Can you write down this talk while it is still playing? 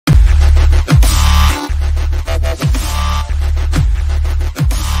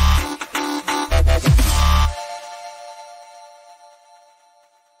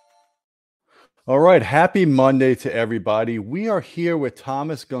All right, happy Monday to everybody. We are here with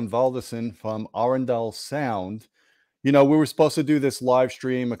Thomas Gunvalderson from Arendal Sound. We were supposed to do this live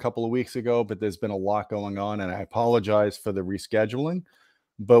stream a couple of weeks ago, but there's been a lot going on, and I apologize for the rescheduling.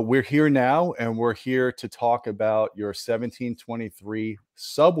 But we're here now, and we're here to talk about your 1723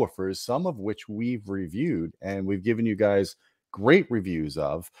 subwoofers, some of which we've reviewed, and we've given you guys great reviews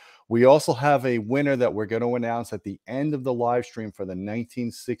of. We also have a winner that we're going to announce at the end of the live stream for the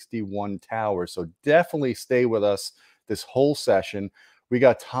 1961 tower. So definitely stay with us this whole session. We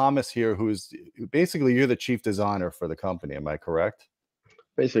got Thomas here, who's basically you're the chief designer for the company. Am I correct?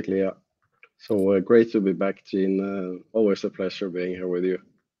 Basically, yeah. So great to be back, Gene. Always a pleasure being here with you.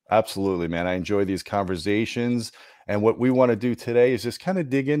 Absolutely, man. I enjoy these conversations. And what we want to do today is just kind of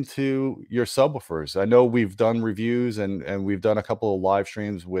dig into your subwoofers. I know we've done reviews and we've done a couple of live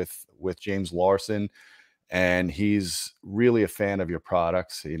streams with James Larson, and he's really a fan of your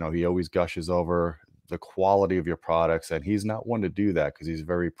products. He always gushes over the quality of your products, and he's not one to do that because he's a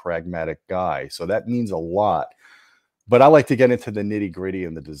very pragmatic guy. So that means a lot. But I like to get into the nitty gritty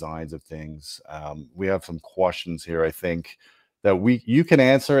and the designs of things. We have some questions here, I think, that you can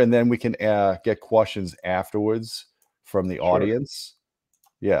answer, and then we can get questions afterwards from the Sure. audience.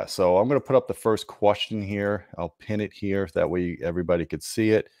 Yeah, so I'm going to put up the first question here. I'll pin it here. That way everybody could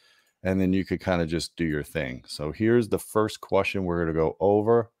see it, and then you could kind of just do your thing. So here's the first question we're going to go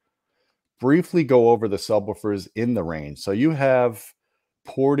over. Briefly go over the subwoofers in the range. So you have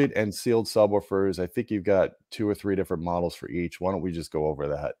ported and sealed subwoofers. I think you've got two or three different models for each. Why don't we just go over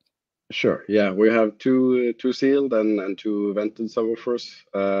that? Sure. Yeah, we have two sealed and two vented subwoofers.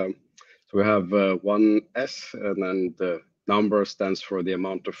 So we have one S, and then the number stands for the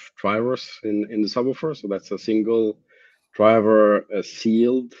amount of drivers in the subwoofer. So that's a single driver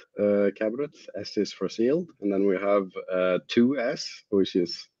sealed cabinet. S is for sealed, and then we have 2S, which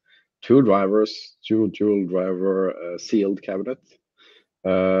is two drivers, dual driver sealed cabinet.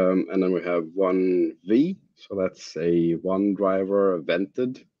 And then we have one V, so that's a one driver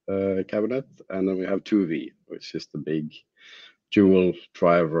vented cabinet. And then we have two V, which is the big dual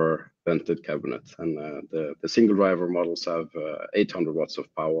driver vented cabinet. And the single driver models have 800 watts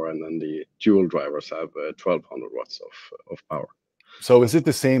of power, and then the dual drivers have 1200 watts of power. So is it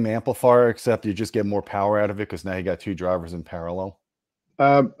the same amplifier except you just get more power out of it because now you got two drivers in parallel?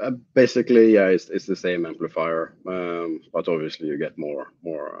 Basically, yeah, it's the same amplifier, but obviously you get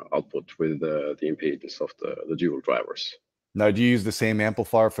more output with the impedance of the dual drivers. Now, do you use the same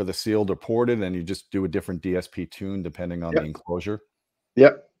amplifier for the sealed or ported, and you just do a different DSP tune depending on Yeah, the enclosure?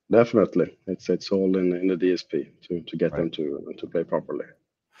 yeah, definitely. It's all in the DSP to get Right. them to play properly.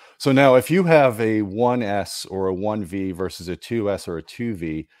 So now, if you have a 1S or a 1V versus a 2S or a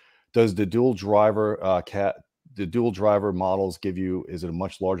 2V, does the dual driver models give you, is it a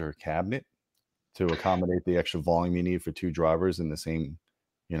much larger cabinet to accommodate the extra volume you need for two drivers in the same,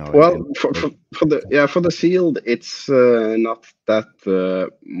 Well, for the sealed, it's not that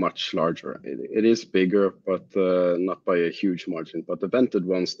much larger. It is bigger, but not by a huge margin. But the vented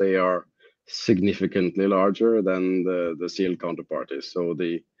ones, they are significantly larger than the sealed counterpart is. So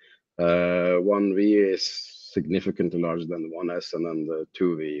the 1V is significantly larger than the 1S, and then the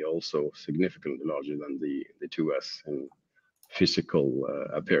 2V also significantly larger than the 2S in physical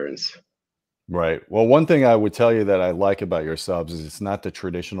appearance. Right. Well, one thing I would tell you that I like about your subs is it's not the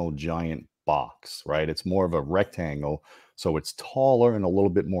traditional giant box, right? It's more of a rectangle, so it's taller and a little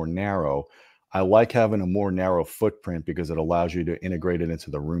bit more narrow. I like having a more narrow footprint because it allows you to integrate it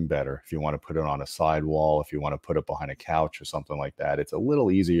into the room better. If you want to put it on a sidewall, if you want to put it behind a couch or something like that, it's a little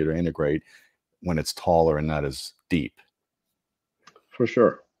easier to integrate when it's taller and not as deep. For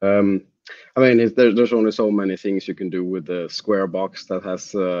sure. I mean, there's only so many things you can do with the square box that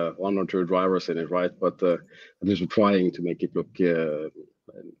has one or two drivers in it, right? But at least we're trying to make it look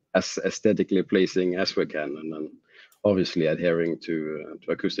as aesthetically pleasing as we can, and then obviously adhering to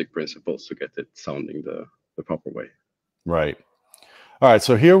acoustic principles to get it sounding the proper way. Right. All right,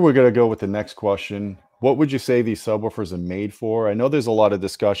 so here we're going to go with the next question. What would you say these subwoofers are made for? I know there's a lot of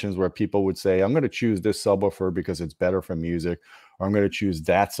discussions where people would say, I'm going to choose this subwoofer because it's better for music, or I'm going to choose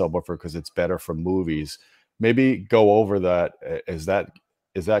that subwoofer because it's better for movies. Maybe go over that. Is that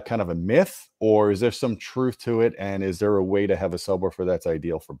kind of a myth, or is there some truth to it? And is there a way to have a subwoofer that's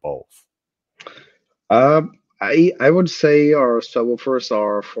ideal for both? I would say our subwoofers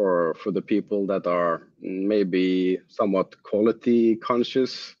are for the people that are maybe somewhat quality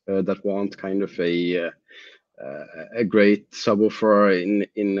conscious, that want kind of a great subwoofer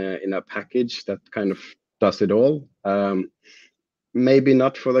in a package that kind of does it all. Maybe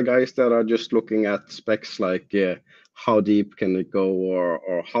not for the guys that are just looking at specs like how deep can it go,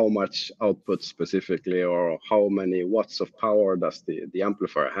 or how much output specifically, or how many watts of power does the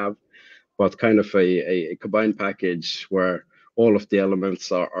amplifier have, but kind of a combined package where all of the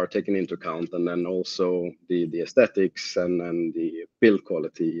elements are taken into account, and then also the aesthetics and the build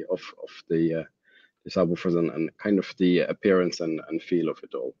quality of the subwoofers, and kind of the appearance and feel of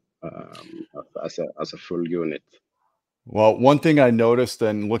it all, as a full unit. Well, one thing I noticed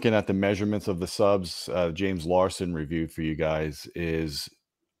and looking at the measurements of the subs James Larson reviewed for you guys is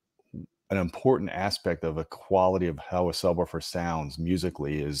an important aspect of the quality of how a subwoofer sounds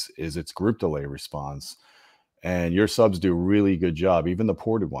musically is its group delay response. And your subs do a really good job, even the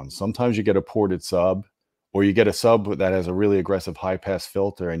ported ones. Sometimes you get a ported sub, or you get a sub that has a really aggressive high pass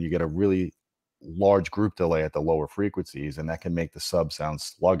filter, and you get a really large group delay at the lower frequencies, and that can make the sub sound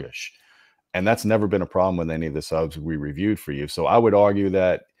sluggish. And that's never been a problem with any of the subs we reviewed for you. So I would argue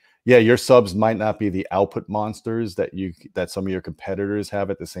that, yeah, your subs might not be the output monsters that some of your competitors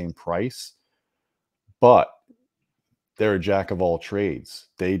have at the same price, but they're a jack of all trades.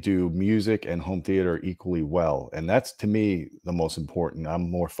 They do music and home theater equally well. And that's, to me, the most important. I'm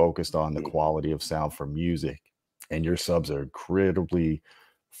more focused on the quality of sound for music. And your subs are incredibly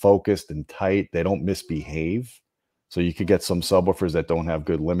focused and tight. They don't misbehave. So you could get some subwoofers that don't have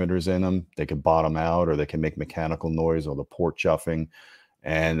good limiters in them. They can bottom out, or they can make mechanical noise, or the port chuffing.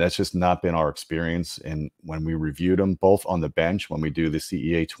 And that's just not been our experience. And when we reviewed them, both on the bench, when we do the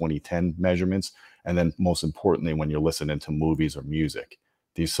CEA 2010 measurements, and then most importantly, when you're listening to movies or music,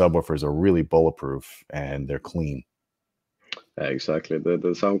 these subwoofers are really bulletproof and they're clean. Exactly.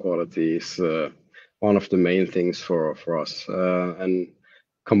 The sound quality is one of the main things for us, and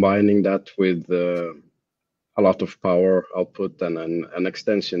combining that with a lot of power output and an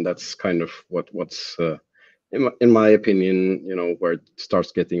extension, that's kind of what's in my opinion, where it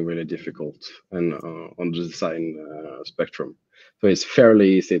starts getting really difficult and on the design spectrum. So it's fairly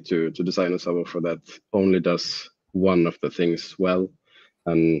easy to design a subwoofer that only does one of the things well,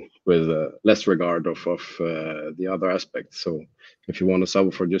 and with less regard of the other aspects. So if you want a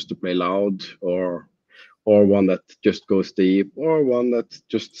subwoofer just to play loud, or one that just goes deep, or one that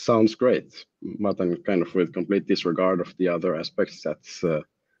just sounds great, but then kind of with complete disregard of the other aspects, that's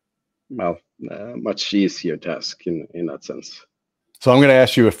much easier task in that sense. So I'm going to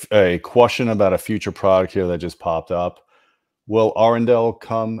ask you a question about a future product here that just popped up. Will Arendal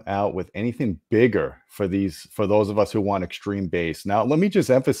come out with anything bigger for those of us who want extreme bass? Now, let me just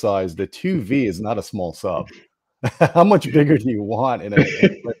emphasize the 2V is not a small sub. How much bigger do you want in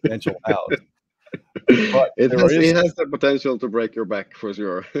a residential house? But it has the potential to break your back for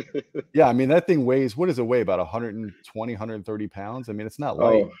sure. Yeah, I mean, that thing weighs, what does it weigh? About 120, 130 pounds? I mean, it's not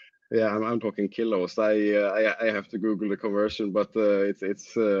light. Oh, yeah, I'm talking kilos. I have to Google the conversion, but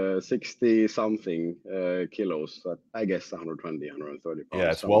it's 60 something kilos. I guess 120, 130 pounds.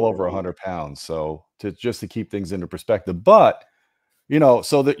 Yeah, it's well over 100 pounds. So just to keep things into perspective, but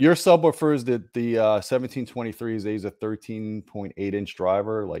so that your subwoofers, the 1723s, they use a 13.8-inch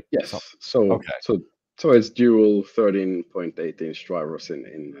driver, like yes. Okay. So it's dual 13.8-inch drivers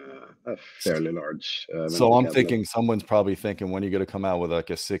in a fairly large. So I'm thinking someone's probably thinking, when are you going to come out with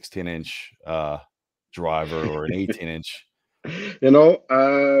like a 16-inch driver or an 18-inch?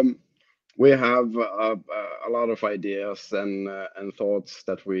 We have a lot of ideas and thoughts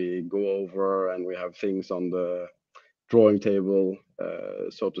that we go over, and we have things on the drawing table,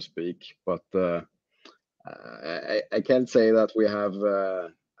 so to speak. But I can't say that we have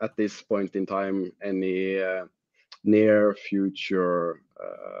at this point in time any near future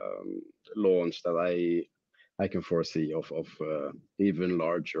launch that I can foresee of even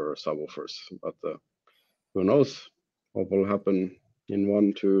larger subwoofers. But who knows what will happen in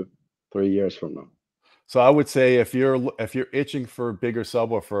 1 to 3 years from now. So I would say if you're itching for a bigger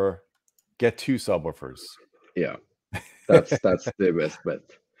subwoofer, get 2 subwoofers. Yeah, that's the best bet.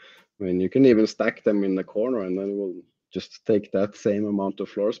 I mean, you can even stack them in the corner, and then we'll just take that same amount of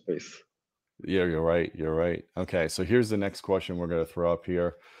floor space. Yeah, you're right. You're right. Okay, so here's the next question we're going to throw up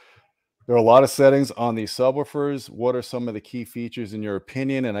here. There are a lot of settings on these subwoofers. What are some of the key features in your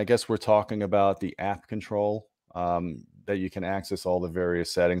opinion? And I guess we're talking about the app control that you can access all the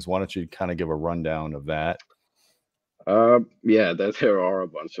various settings. Why don't you kind of give a rundown of that? Yeah, there are a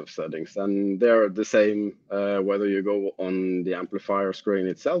bunch of settings, and they're the same whether you go on the amplifier screen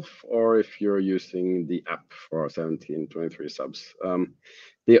itself, or if you're using the app for 1723 subs.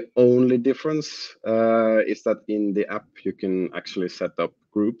 The only difference is that in the app you can actually set up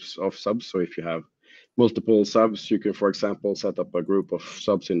groups of subs. So if you have multiple subs, you can, for example, set up a group of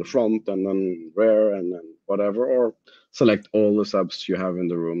subs in the front, and then rear, and then whatever, or select all the subs you have in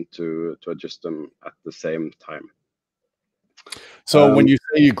the room to adjust them at the same time. So when you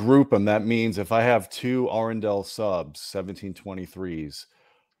say you group them, that means if I have two Arendal Subs, 1723s,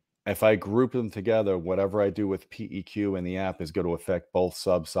 if I group them together, whatever I do with PEQ in the app is going to affect both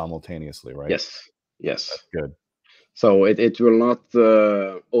subs simultaneously, right? Yes, yes. That's good. So it will not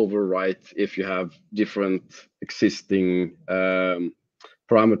overwrite if you have different existing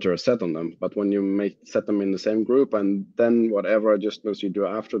parameters set on them. But when you set them in the same group, and then whatever adjustments you do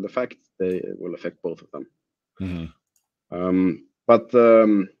after the fact, they will affect both of them. But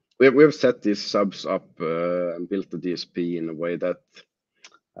we've set these subs up and built the DSP in a way that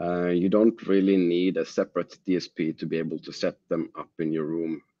you don't really need a separate DSP to be able to set them up in your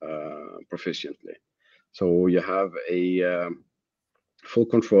room proficiently. So you have a full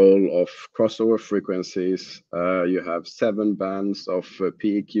control of crossover frequencies. You have 7 bands of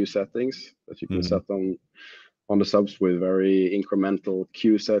PEQ settings that you can set on the subs with very incremental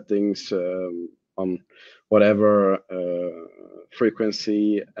Q settings on whatever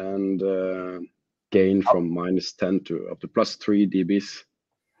frequency and gain from -10 to up to +3 dBs.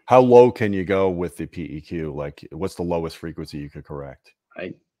 How low can you go with the PEQ? Like, what's the lowest frequency you could correct?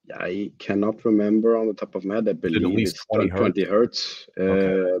 I cannot remember on the top of my head. I believe it's 20 hertz.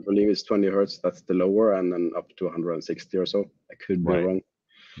 Okay. I believe it's 20 hertz. That's the lower, and then up to 160 or so. I could be wrong.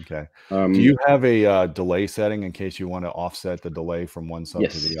 Okay. Do you have a delay setting in case you want to offset the delay from one sub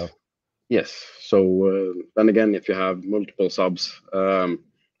to the other? Yes. So then again, if you have multiple subs,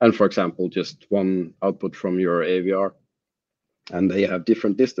 and for example, just one output from your AVR, and they have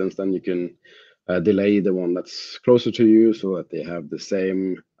different distance, then you can delay the one that's closer to you so that they have the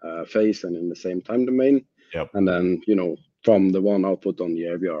same phase and in the same time domain. And then, from the one output on the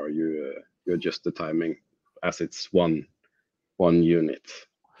AVR, you adjust the timing as it's one unit.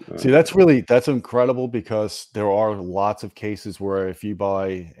 See, that's incredible, because there are lots of cases where if you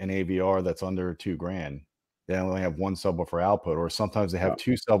buy an AVR that's under $2,000, they only have one subwoofer output, or sometimes they have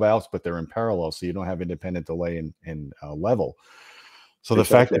two sub outs, but they're in parallel, so you don't have independent delay and level. So the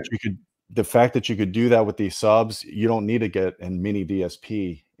fact that you could do that with these subs, you don't need to get a mini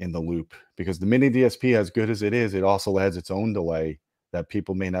DSP in the loop, because the mini DSP, as good as it is, it also adds its own delay that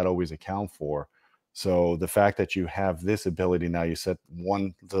people may not always account for. So the fact that you have this ability now, you set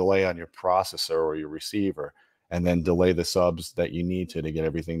one delay on your processor or your receiver, and then delay the subs that you need to get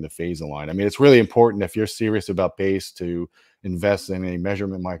everything to phase align. I mean, it's really important if you're serious about bass to invest in a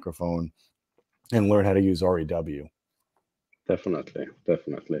measurement microphone and learn how to use REW. Definitely.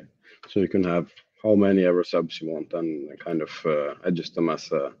 So you can have how many ever subs you want and kind of adjust them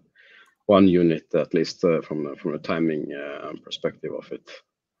as one unit, at least from a timing perspective of it.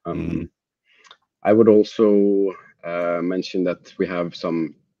 I would also mention that we have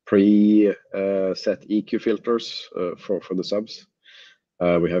some pre-set EQ filters for the subs.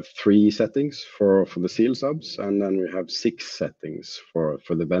 We have 3 settings for the seal subs, and then we have 6 settings for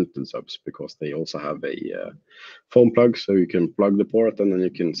the vented subs, because they also have a phone plug, so you can plug the port and then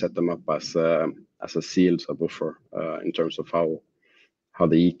you can set them up as a sealed subwoofer in terms of how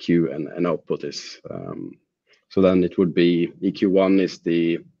the EQ and output is. So then it would be EQ1 is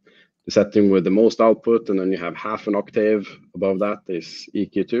the setting with the most output, and then you have half an octave above that is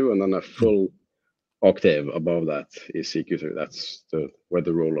EQ2, and then a full octave above that is EQ3. That's where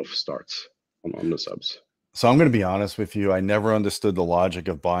the roll-off starts on the subs. So I'm going to be honest with you. I never understood the logic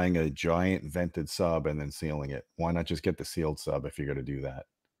of buying a giant vented sub and then sealing it. Why not just get the sealed sub if you're going to do that?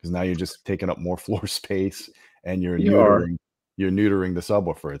 Because now you're just taking up more floor space, and you're neutering the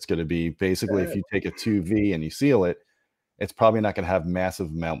subwoofer. It's going to be basically, if you take a 2V and you seal it, it's probably not going to have massive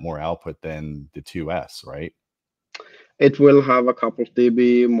amount more output than the 2S, right? It will have a couple of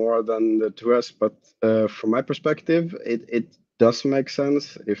dB more than the 2S, but from my perspective, it does make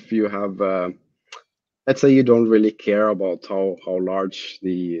sense if you have, let's say you don't really care about how large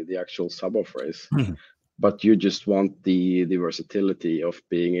the actual subwoofer is, but you just want the versatility of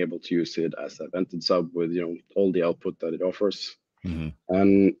being able to use it as a vented sub with all the output that it offers.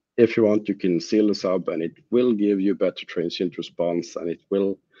 And if you want, you can seal the sub, and it will give you better transient response, and it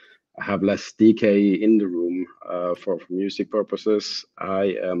will have less decay in the room for music purposes.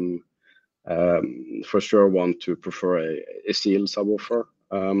 I am for sure want to prefer a sealed subwoofer.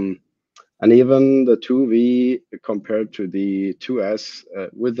 And even the 2V compared to the 2S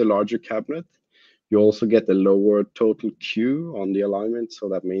with the larger cabinet, you also get a lower total Q on the alignment. So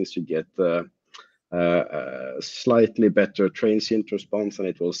that means you get slightly better transient response, and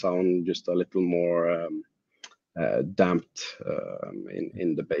it will sound just a little more damped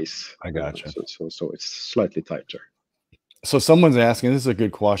in the bass. I gotcha. So it's slightly tighter. So someone's asking, this is a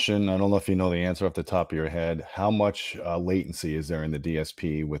good question. I don't know if you know the answer off the top of your head. How much latency is there in the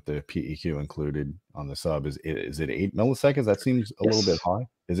DSP with the PEQ included on the sub? Is it 8 milliseconds? That seems a little bit Yes. high.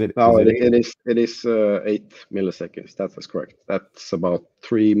 Is it? No, Is it it, eight? it is 8 milliseconds. That is correct. That's about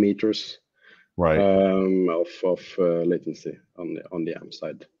 3 meters Right. of latency on the AM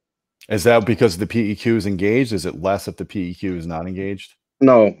side. Is that because the PEQ is engaged? Is it less if the PEQ is not engaged?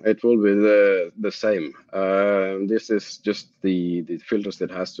 No, it will be the same. This is just the filters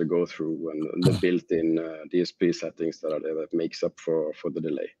that has to go through and the built-in DSP settings that are there that makes up for the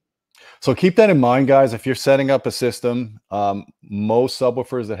delay. So keep that in mind, guys. If you're setting up a system, most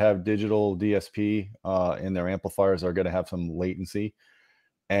subwoofers that have digital DSP in their amplifiers are going to have some latency.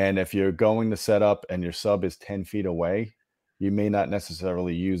 And if you're going to set up and your sub is 10 feet away, you may not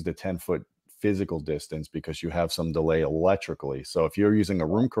necessarily use the 10-foot physical distance because you have some delay electrically. So if you're using a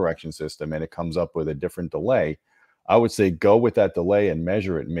room correction system and it comes up with a different delay, I would say go with that delay and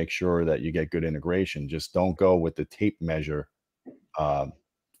measure it and make sure that you get good integration. Just don't go with the tape measure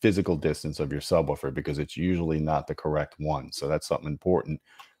physical distance of your subwoofer because it's usually not the correct one. So that's something important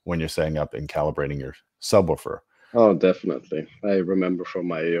when you're setting up and calibrating your subwoofer. Oh, definitely. I remember from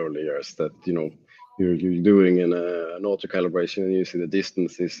my early years that you're doing an auto calibration and you see the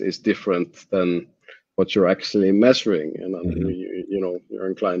distance is different than what you're actually measuring, and then you're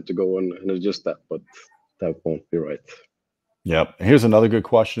inclined to go and adjust that, but that won't be right. Yep. Here's another good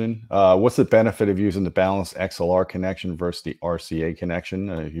question. What's the benefit of using the balanced XLR connection versus the RCA connection?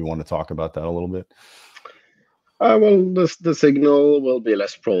 If you want to talk about that a little bit. Well, the signal will be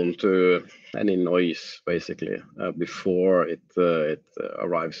less prone to any noise, basically, before it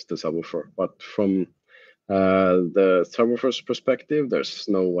arrives to subwoofer. But from the subwoofer's perspective, there's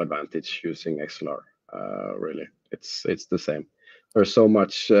no advantage using XLR. Really, it's the same. There's so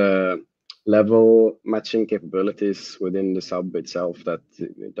much level matching capabilities within the sub itself that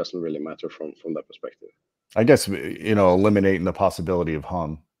it doesn't really matter from that perspective. I guess eliminating the possibility of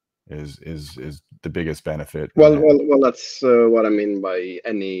hum is the biggest benefit. Well, that's what I mean by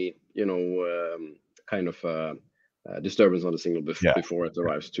any kind of disturbance on the signal Yeah. before it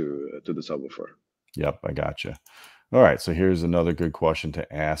arrives to the subwoofer. Yep, I gotcha. All right, so here's another good question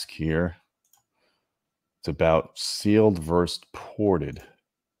to ask here. It's about sealed versus ported.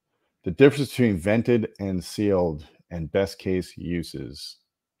 The difference between vented and sealed and best case uses.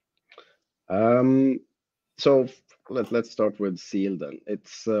 So let's start with sealed then.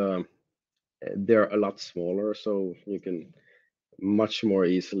 It's they're a lot smaller, so you can much more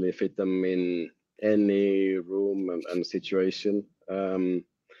easily fit them in any room and situation.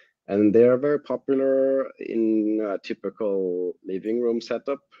 And they are very popular in a typical living room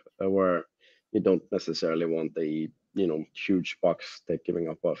setup where you don't necessarily want a huge box giving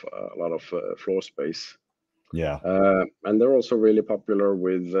up of a lot of floor space. Yeah. And they're also really popular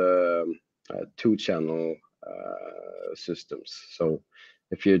with two-channel systems. So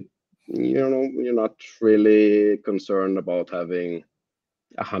if you're not really concerned about having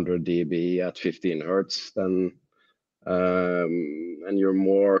 100 dB at 15 hertz, then and you're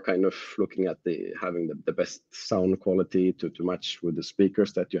more kind of looking at having the best sound quality to match with the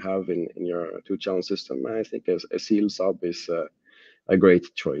speakers that you have in your two-channel system, I think a sealed sub is a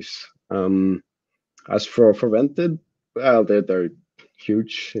great choice. As for vented, well, they're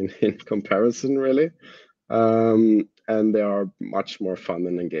huge in comparison, really. And they are much more fun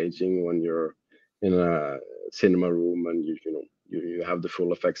and engaging when you're in a cinema room and you have the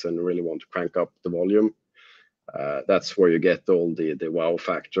full effects and really want to crank up the volume. That's where you get all the wow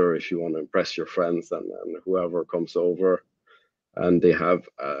factor if you want to impress your friends and whoever comes over. And they have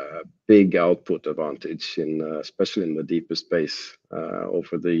a big output advantage especially in the deeper space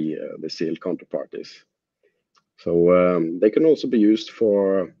over the sealed counterparties. So they can also be used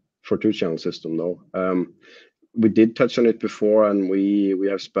for two-channel system though. We did touch on it before, and we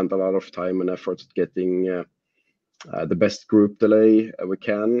have spent a lot of time and effort getting the best group delay we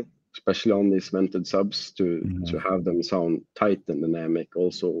can, especially on these vented subs, to have them sound tight and dynamic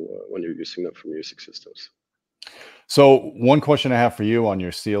also when you're using them for music systems. So one question I have for you on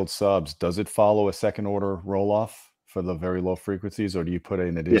your sealed subs, does it follow a second order roll off for the very low frequencies, or do you put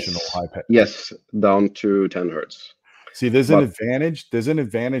an additional high pass? Yes, down to 10 hertz. See, there's an advantage. There's an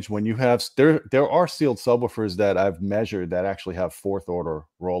advantage when you have there are sealed subwoofers that I've measured that actually have fourth order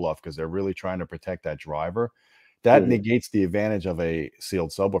roll off because they're really trying to protect that driver. That negates the advantage of a sealed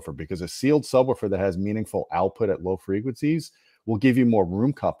subwoofer, because a sealed subwoofer that has meaningful output at low frequencies will give you more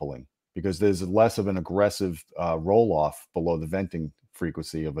room coupling because there's less of an aggressive roll off below the venting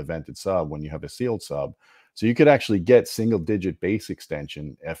frequency of a vented sub when you have a sealed sub. So you could actually get single digit bass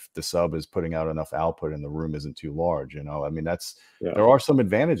extension if the sub is putting out enough output and the room isn't too large. I mean, there are some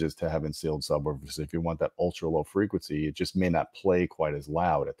advantages to having sealed subwoofers. If you want that ultra low frequency, it just may not play quite as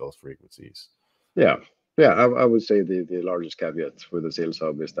loud at those frequencies. Yeah, I would say the largest caveat with the sealed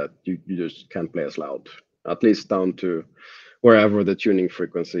sub is that you just can't play as loud, at least down to wherever the tuning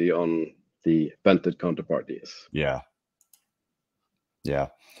frequency on the vented counterpart is. Yeah.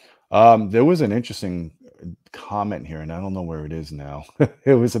 There was an interesting comment here, and I don't know where it is now.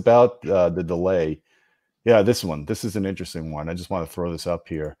 It was about the delay. Yeah, this one. This is an interesting one. I just want to throw this up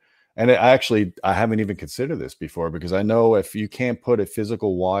here. And I haven't even considered this before, because I know if you can't put a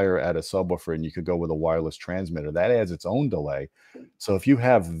physical wire at a subwoofer and you could go with a wireless transmitter, that adds its own delay. So if you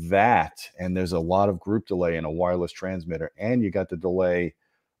have that and there's a lot of group delay in a wireless transmitter and you got the delay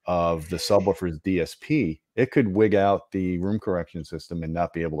of the subwoofer's DSP, it could wig out the room correction system and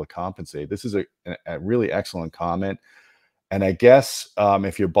not be able to compensate. This is a really excellent comment. And I guess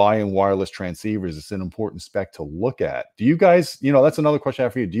if you're buying wireless transceivers, it's an important spec to look at. Do you guys, that's another question I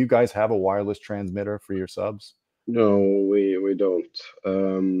have for you. Do you guys have a wireless transmitter for your subs? No, we don't.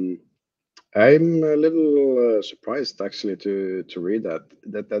 I'm a little surprised actually to read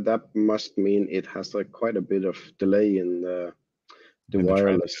that must mean it has quite a bit of delay in the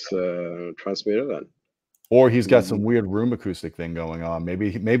wireless transmitter then. Or he's got some weird room acoustic thing going on. Maybe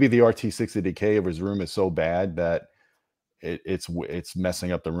the RT60 decay of his room is so bad that it's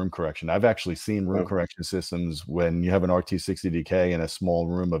messing up the room correction. I've actually seen room correction systems when you have an RT60 decay in a small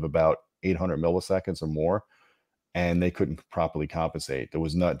room of about 800 milliseconds or more, and they couldn't properly compensate. There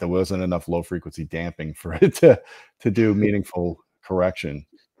wasn't enough low frequency damping for it to do meaningful correction.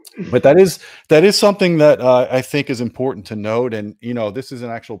 But that is something that I think is important to note. And this is an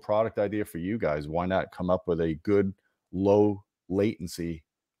actual product idea for you guys. Why not come up with a good low latency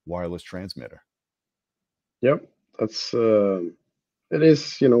wireless transmitter? Yep, that's it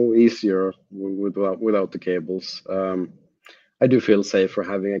is easier without the cables. I do feel safer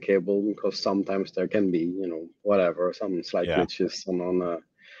having a cable, because sometimes there can be whatever, some slight glitches on a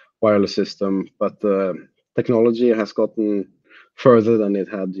wireless system, but the technology has gotten further than it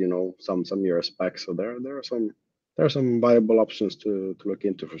had some years back. So there are some viable options to look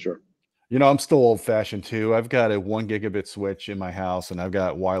into for sure. I'm still old fashioned too. I've got a 1 gigabit switch in my house and I've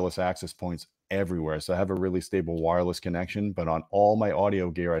got wireless access points everywhere. So I have a really stable wireless connection, but on all my audio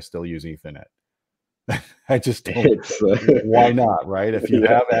gear, I still use Ethernet. I just don't. Why not, right? If you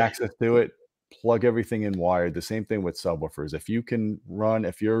have access to it, plug everything in wired. The same thing with subwoofers. If you can run,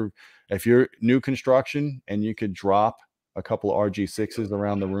 if you're new construction and you could drop a couple of RG6s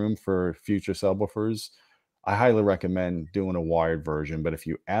around the room for future subwoofers, I highly recommend doing a wired version. But if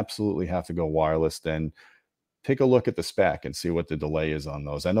you absolutely have to go wireless, then take a look at the spec and see what the delay is on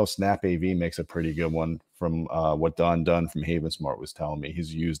those. I know Snap AV makes a pretty good one, from what Don Dunn from Haven Smart was telling me.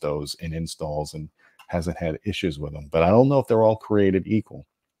 He's used those in installs and hasn't had issues with them. But I don't know if they're all created equal.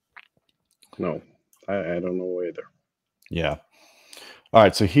 No, I don't know either. Yeah. All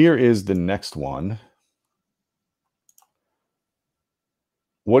right, so here is the next one.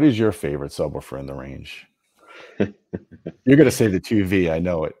 What is your favorite subwoofer in the range? You're going to say the 2V, I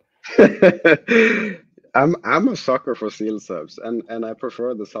know it. I'm a sucker for seal subs, and I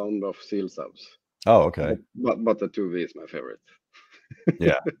prefer the sound of seal subs. Oh, okay. But the 2V is my favorite.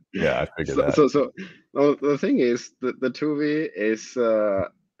 Yeah, I figured that. So the thing is, the 2V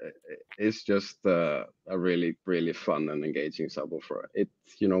is just a really, really fun and engaging subwoofer. It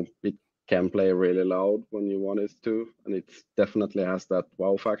can play really loud when you want it to, and it definitely has that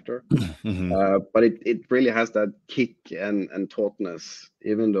wow factor. But it really has that kick and tautness,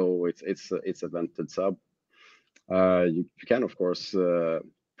 even though it's a vented sub. You can of course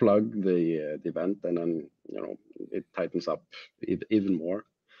plug the vent, and then it tightens up even more.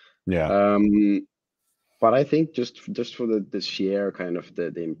 Yeah. But I think just for the sheer kind of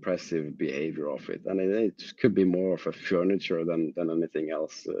the impressive behavior of it, and it could be more of a furniture than anything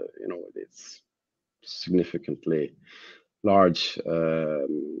else. It's significantly large,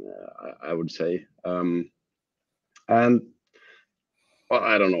 I would say. And well,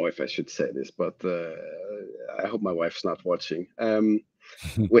 I don't know if I should say this, but I hope my wife's not watching.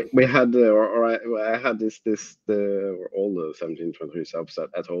 We had I had all the 1723 subs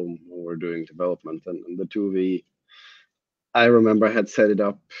at home when we were doing development, and the 2V. I remember I had set it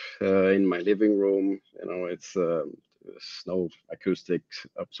up in my living room. There's no acoustic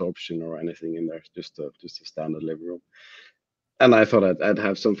absorption or anything in there, just a standard living room. And I thought I'd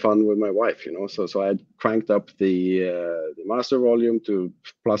have some fun with my wife, So I cranked up the master volume to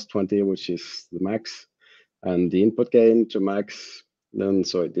 +20, which is the max, and the input gain to max. Then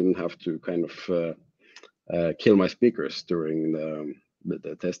so I didn't have to kind of kill my speakers during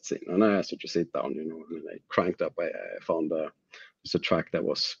the test scene. And I asked her to sit down, you know, and I cranked up. I found it's a track that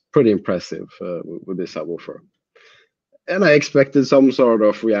was pretty impressive with this subwoofer. And I expected some sort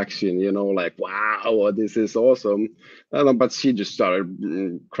of reaction, you know, like, wow, this is awesome. But she just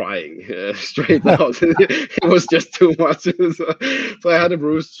started crying straight out. It was just too much. So I had a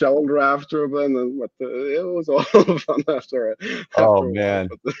bruised shoulder after, but it was all fun after Oh a while. man,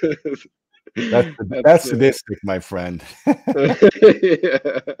 But that's sadistic, my friend. yeah.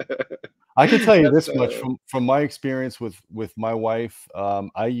 I can tell you That's, this much from my experience with my wife.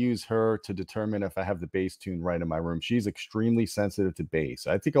 I use her to determine if I have the bass tuned right in my room. She's extremely sensitive to bass.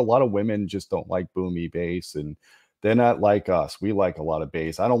 I think a lot of women just don't like boomy bass, and they're not like us. We like a lot of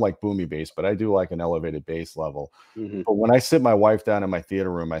bass. I don't like boomy bass, but I do like an elevated bass level. mhm. But when I sit my wife down in my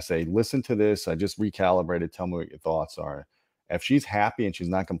theater room, I say, "Listen to this. I just recalibrated. Tell me what your thoughts are." If she's happy and she's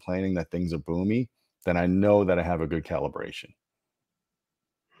not complaining that things are boomy, then I know that I have a good calibration.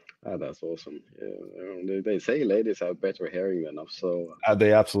 That's awesome. Yeah, they say ladies have better hearing than us, so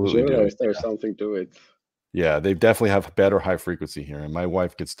They I'm absolutely sure do. there's something to it. Yeah, they definitely have better high frequency hearing. My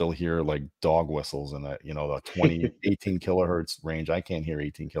wife could still hear like dog whistles in the 20, 18 kilohertz range. I can't hear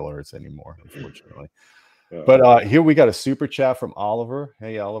 18 kilohertz anymore, unfortunately. Yeah. But here we got a super chat from Oliver.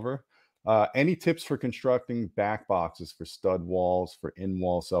 Hey, Oliver. Any tips for constructing back boxes for stud walls for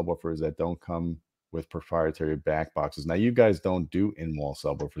in-wall subwoofers that don't come with proprietary back boxes? Now, you guys don't do in-wall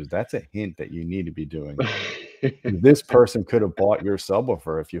subwoofers. That's a hint that you need to be doing. This person could have bought your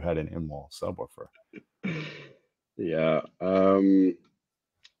subwoofer if you had an in-wall subwoofer. Yeah.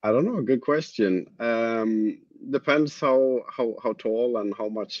 I don't know. Good question. Depends how tall and how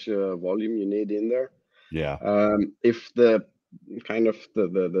much volume you need in there. Yeah. If the kind of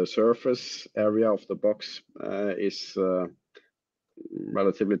the surface area of the box is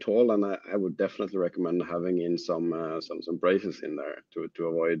relatively tall, and I would definitely recommend having in some braces in there to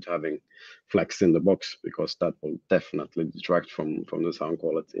avoid having flex in the box, because that will definitely detract from the sound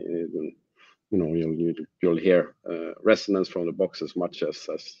quality. Even, you know, you'll hear resonance from the box as much as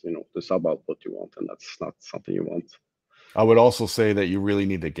you know the sub output you want, and that's not something you want. I would also say that you really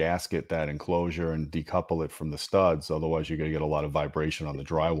need to gasket that enclosure and decouple it from the studs. Otherwise, you're going to get a lot of vibration on the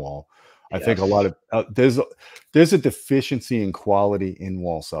drywall. I think a lot Yes. of there's a deficiency in quality in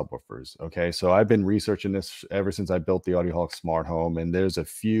wall subwoofers. Okay, so I've been researching this ever since I built the AudioHawk Smart Home, and there's a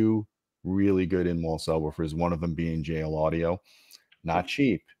few really good in wall subwoofers. One of them being JL Audio, not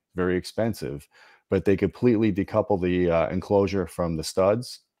cheap, very expensive, but they completely decouple the enclosure from the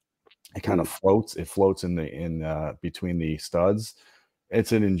studs. It kind of Mm. floats. It floats in between the studs.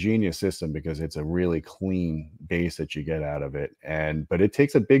 It's an ingenious system because it's a really clean base that you get out of it. But it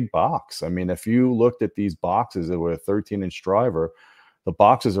takes a big box. I mean, if you looked at these boxes that were a 13-inch driver, the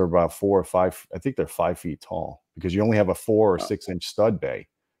boxes are about 4 or 5. I think they're 5 feet tall because you only have a 4 or 6 inch stud bay.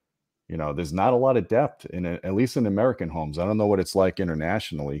 There's not a lot of depth at least in American homes. I don't know what it's like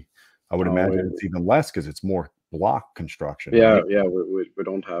internationally. I would Oh, imagine it's even less because it's more block construction, yeah, right? yeah. We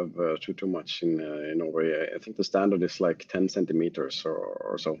don't have too much in Norway. I think the standard is like 10 centimeters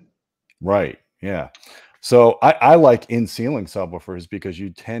or so. Right. Yeah. So I like in ceiling subwoofers because you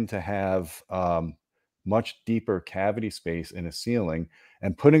tend to have much deeper cavity space in a ceiling,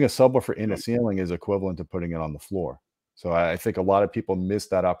 and putting a subwoofer in a ceiling is equivalent to putting it on the floor. So I think a lot of people miss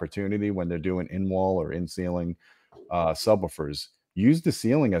that opportunity when they're doing in wall or in ceiling subwoofers. Use the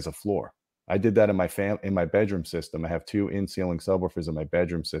ceiling as a floor. I did that in my bedroom system. I have 2 in ceiling subwoofers in my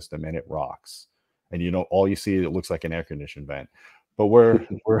bedroom system, and it rocks. And all you see, it looks like an air conditioned vent. But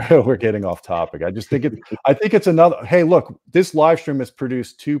we're getting off topic. I think it's another. Hey, look, this live stream has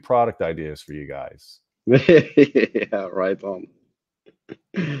produced 2 product ideas for you guys. Yeah, right on.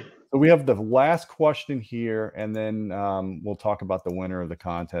 So we have the last question here, and then we'll talk about the winner of the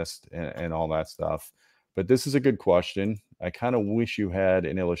contest and all that stuff. But this is a good question. I kind of wish you had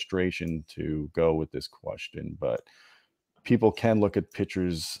an illustration to go with this question, but people can look at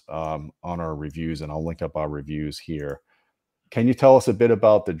pictures on our reviews, and I'll link up our reviews here. Can you tell us a bit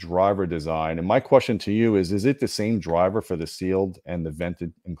about the driver design? And my question to you is it the same driver for the sealed and the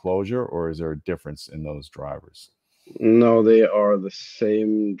vented enclosure, or is there a difference in those drivers? No, they are the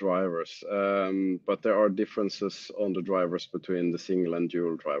same drivers, but there are differences on the drivers between the single and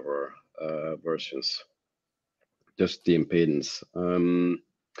dual driver versions. Just the impedance.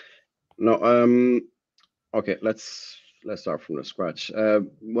 No, okay, let's start from the scratch.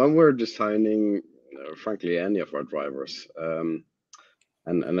 When we're designing, frankly, any of our drivers, and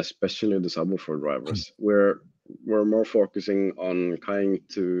especially the subwoofer drivers, we're more focusing on trying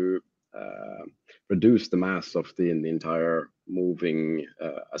to reduce the mass of the entire moving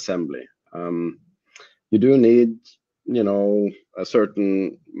assembly. you do need, you know, a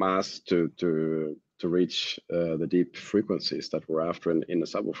certain mass to reach the deep frequencies that we're after in the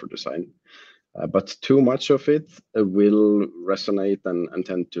subwoofer design. But too much of it will resonate and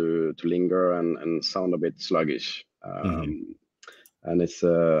tend to linger and sound a bit sluggish. And it's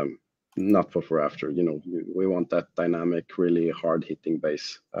not what we're after. You know, we want that dynamic, really hard hitting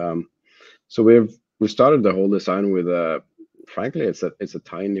bass. So we started the whole design with frankly, it's a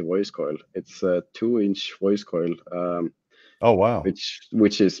tiny voice coil. It's a 2-inch voice coil. Oh wow.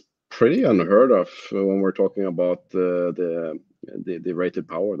 Which is pretty unheard of when we're talking about the rated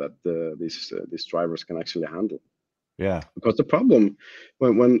power that these drivers can actually handle. Yeah. Because the problem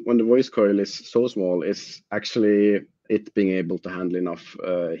when the voice coil is so small is actually it being able to handle enough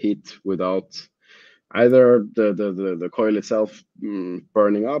heat without either the coil itself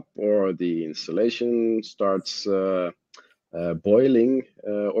burning up, or the insulation starts boiling,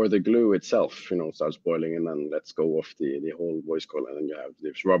 or the glue itself, you know, starts boiling and then lets go of the whole voice coil, and then you have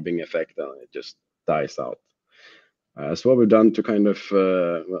this rubbing effect and it just dies out. So what we've done to kind of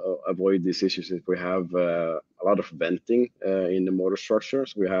avoid these issues is we have a lot of venting in the motor structure.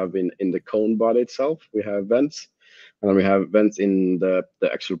 So we have in the cone body itself, we have vents, and then we have vents in the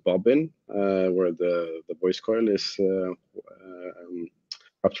actual bobbin where the voice coil is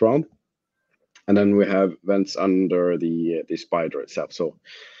wrapped around. And then we have vents under the spider itself. So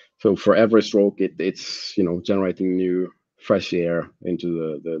for every stroke, it's, you know, generating new fresh air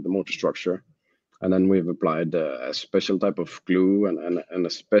into the motor structure. And then we've applied a special type of glue and a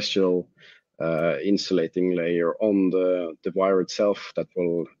special insulating layer on the wire itself that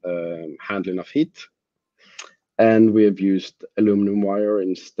will handle enough heat. And we have used aluminum wire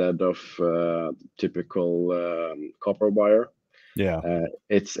instead of typical copper wire. Yeah.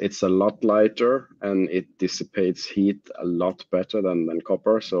 It's a lot lighter and it dissipates heat a lot better than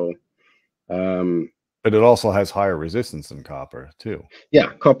copper. So but it also has higher resistance than copper too.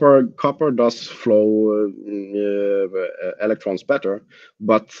 yeah, copper does flow electrons better,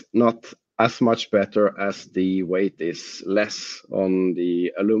 but not as much better as the weight is less on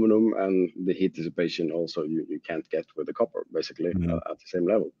the aluminum, and the heat dissipation also you can't get with the copper basically at the same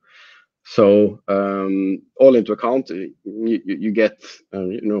level. So all into account, you get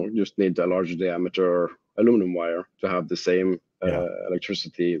you know, just need a larger diameter aluminum wire to have the same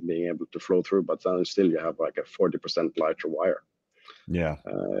electricity being able to flow through, but then still you have like a 40% lighter wire. Yeah.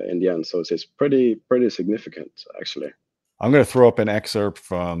 In the end, so it's pretty significant actually. I'm going to throw up an excerpt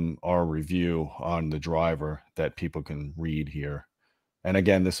from our review on the driver that people can read here. And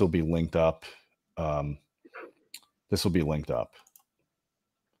again, this will be linked up. This will be linked up.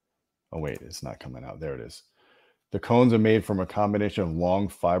 Oh, wait, it's not coming out. There it is. The cones are made from a combination of long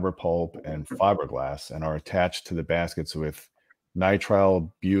fiber pulp and fiberglass and are attached to the baskets with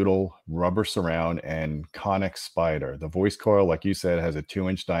nitrile butyl rubber surround and conic spider. The voice coil, like you said, has a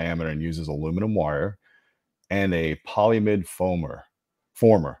 2-inch diameter and uses aluminum wire and a polyimide former.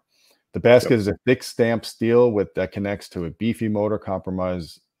 The basket is a thick stamped steel that connects to a beefy motor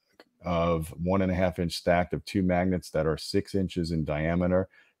compromise of 1.5-inch stacked of 2 magnets that are 6 inches in diameter.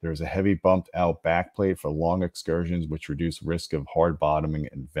 There's a heavy bumped out backplate for long excursions, which reduce risk of hard bottoming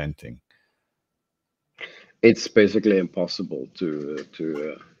and venting. It's basically impossible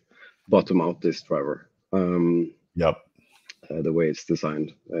to bottom out this driver. Yep. The way it's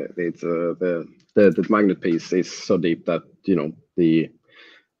designed, it's the magnet piece is so deep that, you know, the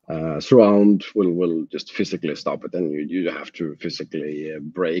surround will just physically stop it, and you have to physically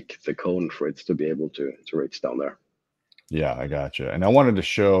break the cone for it to be able to reach down there. Yeah, I gotcha. And I wanted to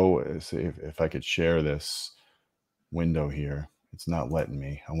show, see if I could share this window here. It's not letting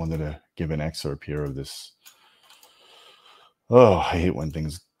me. I wanted to give an excerpt here of this. Oh, I hate when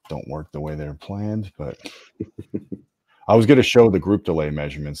things don't work the way they're planned, but I was going to show the group delay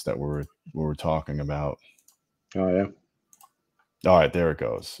measurements that we were talking about. Oh yeah. All right, there it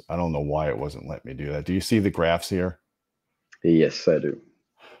goes. I don't know why it wasn't letting me do that. Do you see the graphs here? Yes, I do.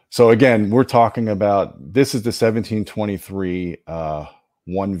 So again, we're talking about, this is the 1723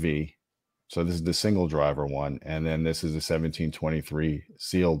 1V. So this is the single driver one, and then this is the 1723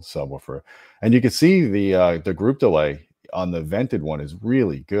 sealed subwoofer. And you can see the group delay on the vented one is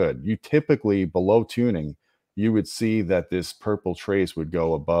really good. You typically, below tuning, you would see that this purple trace would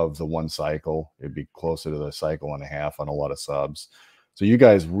go above the 1 cycle. It'd be closer to the cycle and a half on a lot of subs. So you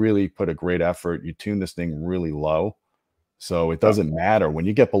guys really put a great effort. You tune this thing really low. So it doesn't matter when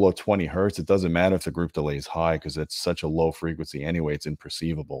you get below 20 hertz. It doesn't matter if the group delay is high, because it's such a low frequency anyway. It's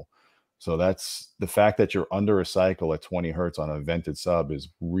imperceivable. So that's the fact that you're under a cycle at 20 hertz on a vented sub is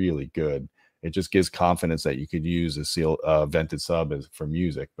really good. It just gives confidence that you could use a vented sub for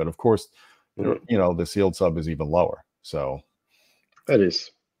music. But of course, you know, the sealed sub is even lower. So it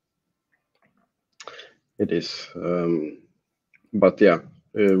is. It is. But yeah,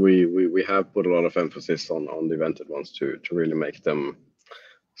 we have put a lot of emphasis on the vented ones to really make them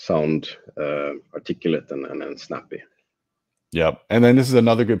sound articulate and snappy. yep. And then this is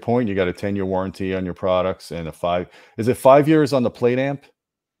another good point. You got a 10-year warranty on your products and is it 5 years on the plate amp?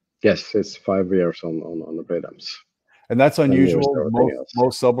 Yes, it's 5 years on the plate amps. And that's 10 years unusual. everything else.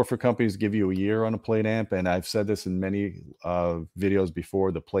 Most subwoofer companies give you a year on a plate amp, and I've said this in many videos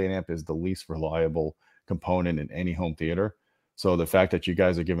before. The plate amp is the least reliable component in any home theater. So the fact that you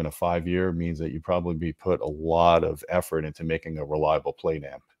guys are given a 5-year means that you probably put a lot of effort into making a reliable plate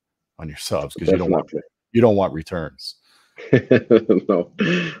amp on your subs, because you don't want returns. No,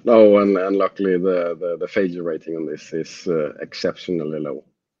 no, and luckily the failure rating on this is exceptionally low.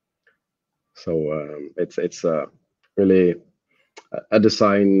 So it's really a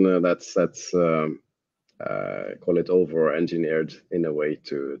design that's call it over engineered in a way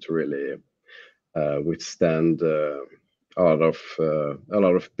to really withstand a lot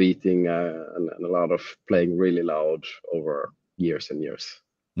of beating and a lot of playing really loud over years and years.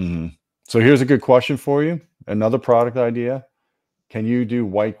 So here's a good question for you. Another product idea. Can you do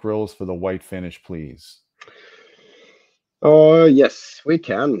white grills for the white finish, please? Oh yes, we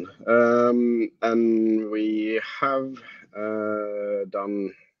can, and we have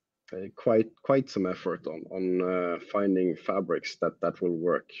done quite some effort on finding fabrics that will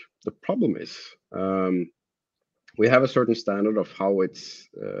work. The problem is we have a certain standard of how it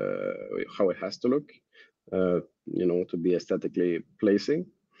has to look, you know, to be aesthetically pleasing.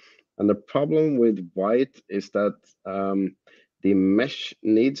 And the problem with white is that the mesh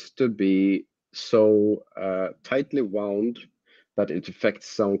needs to be so tightly wound that it affects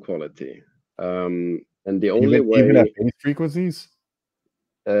sound quality. And the only way, even at bass frequencies.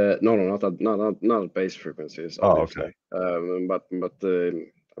 no, not at bass frequencies, obviously. Oh, okay. But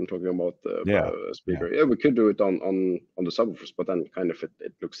I'm talking about speaker. Yeah. Yeah, we could do it on the subwoofers, but then kind of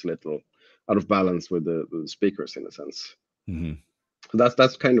it looks a little out of balance with the speakers in a sense. So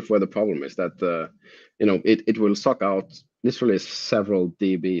that's kind of where the problem is, that you know, it will suck out literally several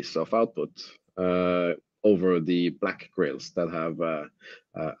dBs of output over the black grills that have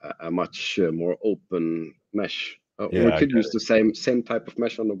a much more open mesh. We could use the same type of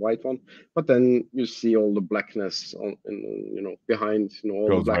mesh on the white one, but then you see all the blackness you know, behind, you know,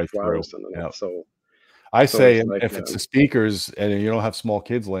 all the black wires and that. So I say, like, if it's the speakers and you don't have small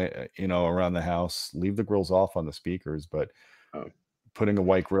kids, you know, around the house, leave the grills off on the speakers. But putting a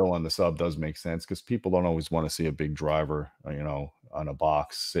white grill on the sub does make sense, because people don't always want to see a big driver, you know, on a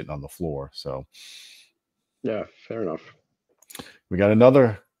box sitting on the floor. So yeah, fair enough. We got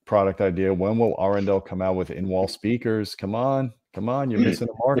another product idea. When will Arendal come out with in-wall speakers? Come on, you're missing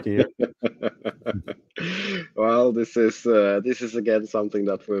a mark here. Well, this is again something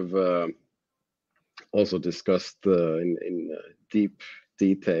that we've also discussed in deep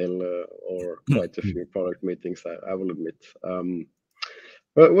detail or quite a few product meetings, I will admit.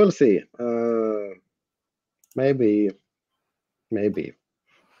 But we'll see. Maybe.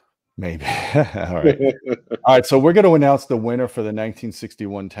 All right. So we're going to announce the winner for the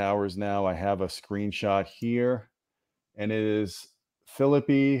 1961 towers now. I have a screenshot here, and it is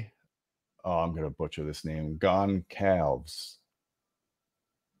Philippi. Oh, I'm going to butcher this name. Goncalves.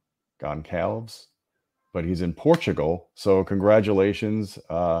 But he's in Portugal. So congratulations,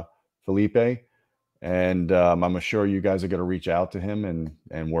 Felipe. And I'm sure you guys are going to reach out to him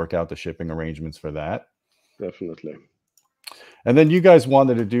and work out the shipping arrangements for that. Definitely. And then you guys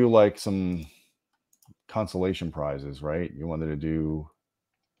wanted to do like some consolation prizes, right? You wanted to do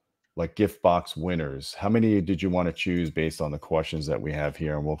like gift box winners. How many did you want to choose based on the questions that we have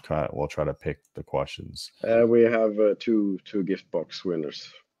here? And we'll try to pick the questions. We have two gift box winners.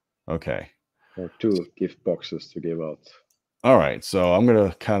 Okay. Or 2 gift boxes to give out. All right. So I'm going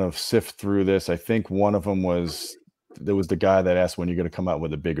to kind of sift through this. I think one of them was, there was the guy that asked when you're going to come out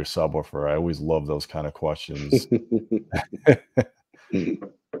with a bigger subwoofer. I always love those kind of questions.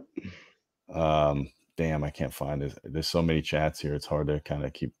 Damn, I can't find it. There's so many chats here. It's hard to kind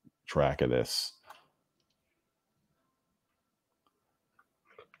of keep track of this.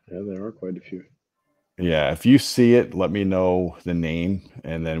 Yeah, there are quite a few. Yeah, if you see it, let me know the name,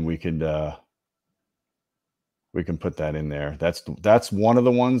 and then we can put that in there. That's one of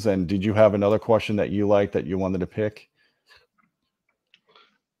the ones. And did you have another question that you liked that you wanted to pick?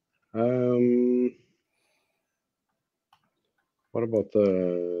 What about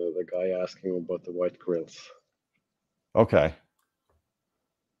the guy asking about the white grills? Okay.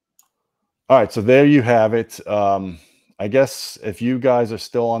 All right, so there you have it. I guess if you guys are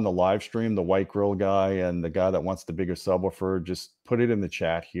still on the live stream, the white grill guy and the guy that wants the bigger subwoofer, just put it in the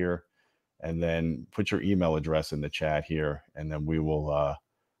chat here, and then put your email address in the chat here, and then we will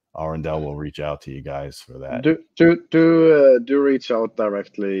Arendal will reach out to you guys for that. Do reach out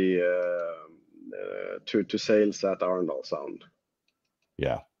directly to sales at Arendal Sound.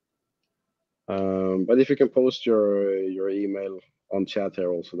 Yeah. But if you can post your email on chat here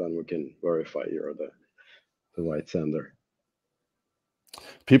also, then we can verify you're the right sender.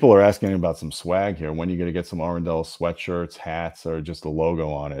 People are asking about some swag here. When are you going to get some Arendal sweatshirts, hats, or just a logo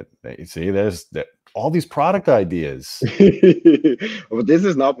on it? You see, there's all these product ideas. But this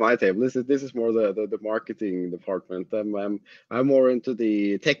is not my table. This is more the marketing department. I'm more into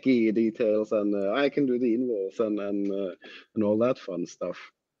the techie details, and I can do the invoice and all that fun stuff.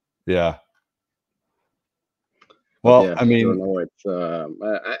 Yeah. Well, yeah, I mean, sure, no, it's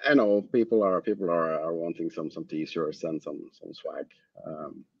I know people are wanting some t-shirts and some swag.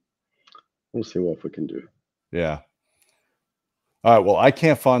 We'll see what we can do. Yeah. All right. Well, I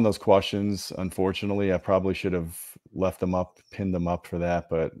can't find those questions, unfortunately. I probably should have left them up, pinned them up for that.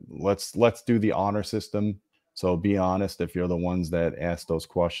 But let's do the honor system. So be honest if you're the ones that ask those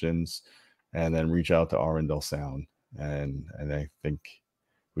questions, and then reach out to Arendal Sound. And I think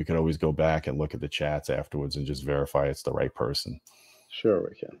we could always go back and look at the chats afterwards and just verify it's the right person. Sure,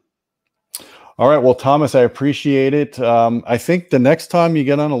 we can. All right. Well, Thomas, I appreciate it. I think the next time you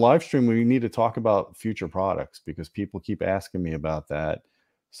get on a live stream, we need to talk about future products, because people keep asking me about that.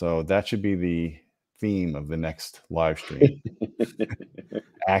 So that should be the theme of the next live stream.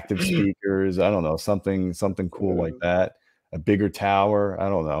 Active speakers. I don't know, something cool like that. A bigger tower. I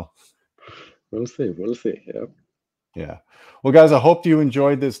don't know. We'll see. We'll see. Yeah. Yeah. Well, guys, I hope you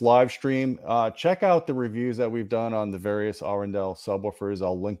enjoyed this live stream. Check out the reviews that we've done on the various Arendal subwoofers.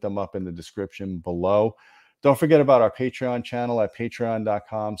 I'll link them up in the description below. Don't forget about our Patreon channel at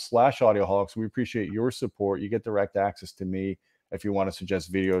patreon.com/audioholics. We appreciate your support. You get direct access to me if you want to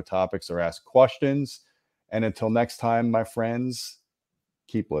suggest video topics or ask questions. And until next time, my friends,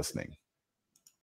 keep listening.